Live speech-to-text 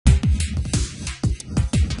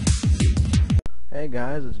Hey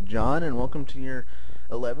guys, it's John and welcome to your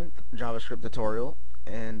 11th JavaScript tutorial.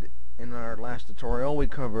 And in our last tutorial we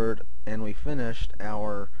covered and we finished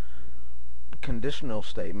our conditional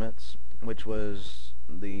statements, which was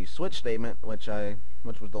the switch statement, which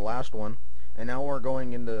was the last one. And now we're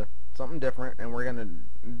going into something different, and we're going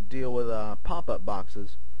to deal with pop-up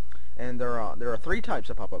boxes. And there are three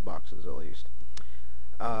types of pop-up boxes at least.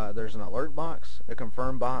 There's an alert box, a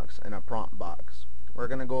confirm box, and a prompt box. We're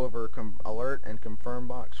going to go over alert and confirm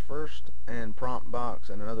box first, and prompt box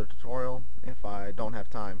in another tutorial if I don't have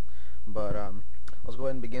time. But let's go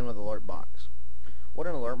ahead and begin with alert box. What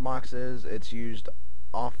an alert box is, it's used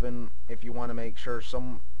often if you want to make sure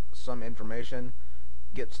some information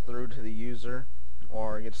gets through to the user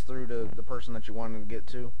or gets through to the person that you wanted to get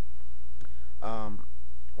to.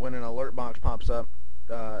 When an alert box pops up,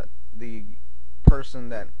 the person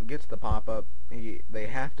that gets the pop-up, they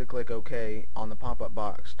have to click OK on the pop-up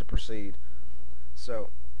box to proceed. So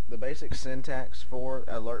the basic syntax for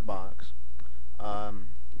alert box,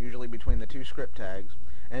 usually between the two script tags,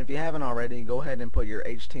 and if you haven't already, go ahead and put your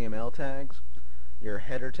HTML tags, your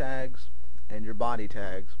header tags, and your body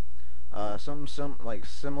tags, some like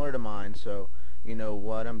similar to mine, so you know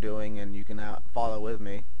what I'm doing and you can follow with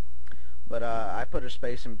me. But I put a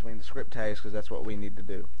space in between the script tags because that's what we need to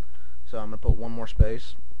do. So I'm going to put one more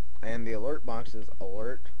space, and the alert box is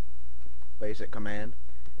alert, basic command,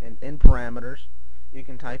 and in parameters you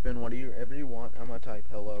can type in whatever you want. I'm going to type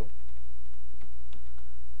hello,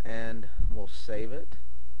 and we'll save it,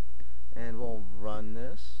 and we'll run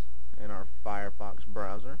this in our Firefox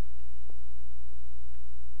browser.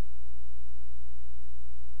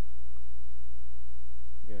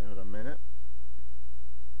 Give it a minute.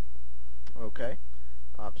 Okay,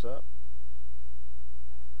 pops up.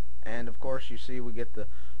 And of course you see we get the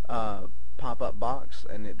pop-up box,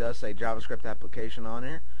 and it does say JavaScript application on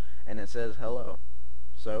here, and it says hello.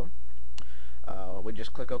 So we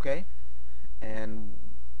just click OK, and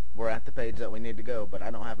we're at the page that we need to go, but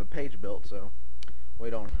I don't have a page built, so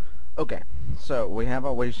we don't. Okay, so we have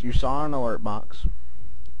you saw an alert box.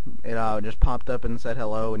 It just popped up and said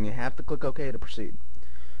hello, and you have to click OK to proceed.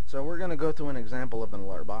 So we're going to go through an example of an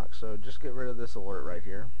alert box, so just get rid of this alert right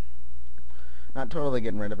here. Not totally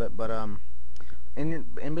getting rid of it, but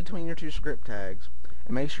in between your two script tags,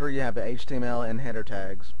 and make sure you have the HTML and header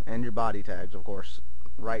tags, and your body tags, of course.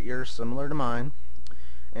 Write yours similar to mine.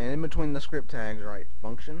 And in between the script tags, write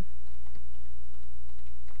function,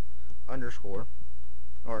 underscore,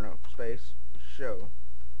 or no, space, show,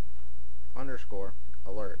 underscore,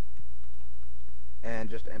 alert, and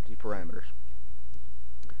just empty parameters.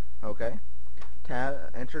 Okay?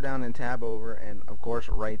 Enter down and tab over, and of course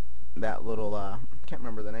write that little, can't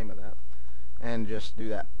remember the name of that, and just do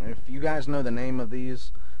that. If you guys know the name of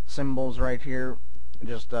these symbols right here,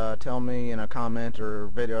 just tell me in a comment or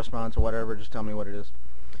video response or whatever, just tell me what it is.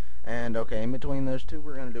 And okay, in between those two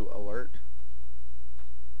we're going to do alert.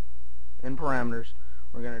 In parameters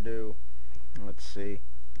we're going to do, let's see,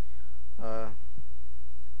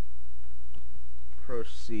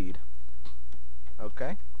 proceed.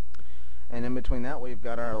 Okay, and in between that we've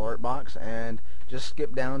got our alert box, and just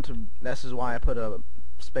skip down to, this is why I put a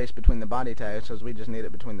space between the body tags, because we just need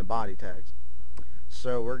it between the body tags.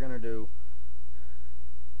 So we're going to do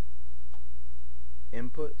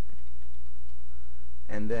input,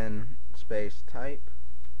 and then space type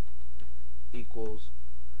equals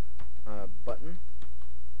button,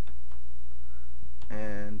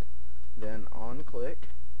 and then on click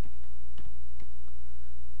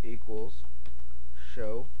equals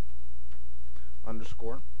show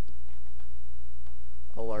underscore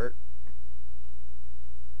alert,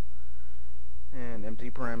 and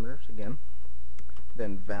empty parameters again,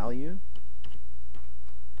 then value,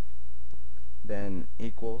 then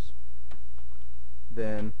equals,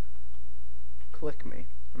 then click me.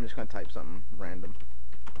 I'm just going to type something random,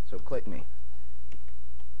 so click me.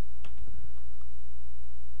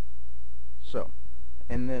 So,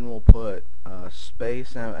 and then we'll put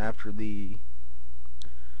space after the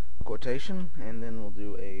quotation, and then we'll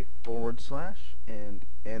do a / and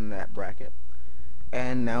in that bracket.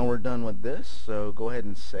 And now we're done with this, so go ahead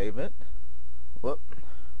and save it. Whoop.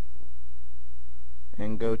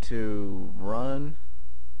 And go to run,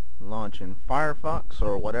 launch in Firefox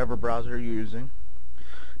or whatever browser you're using.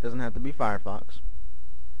 Doesn't have to be Firefox.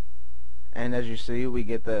 And as you see, we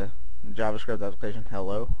get the JavaScript application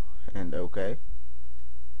hello and OK.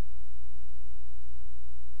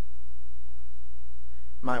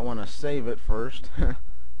 Might want to save it first,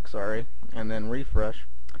 sorry, and then refresh,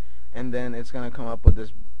 and then it's going to come up with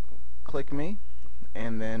this click me,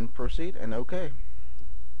 and then proceed and OK.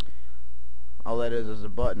 all that is a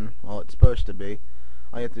button. Well, it's supposed to be.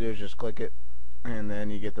 All you have to do is just click it, and then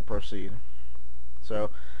you get to proceed. So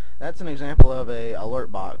that's an example of a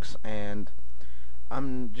alert box, and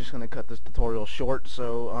I'm just going to cut this tutorial short.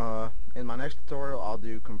 So in my next tutorial I'll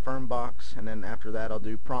do confirm box, and then after that I'll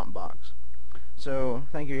do prompt box. So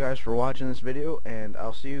thank you guys for watching this video, and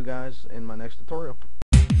I'll see you guys in my next tutorial.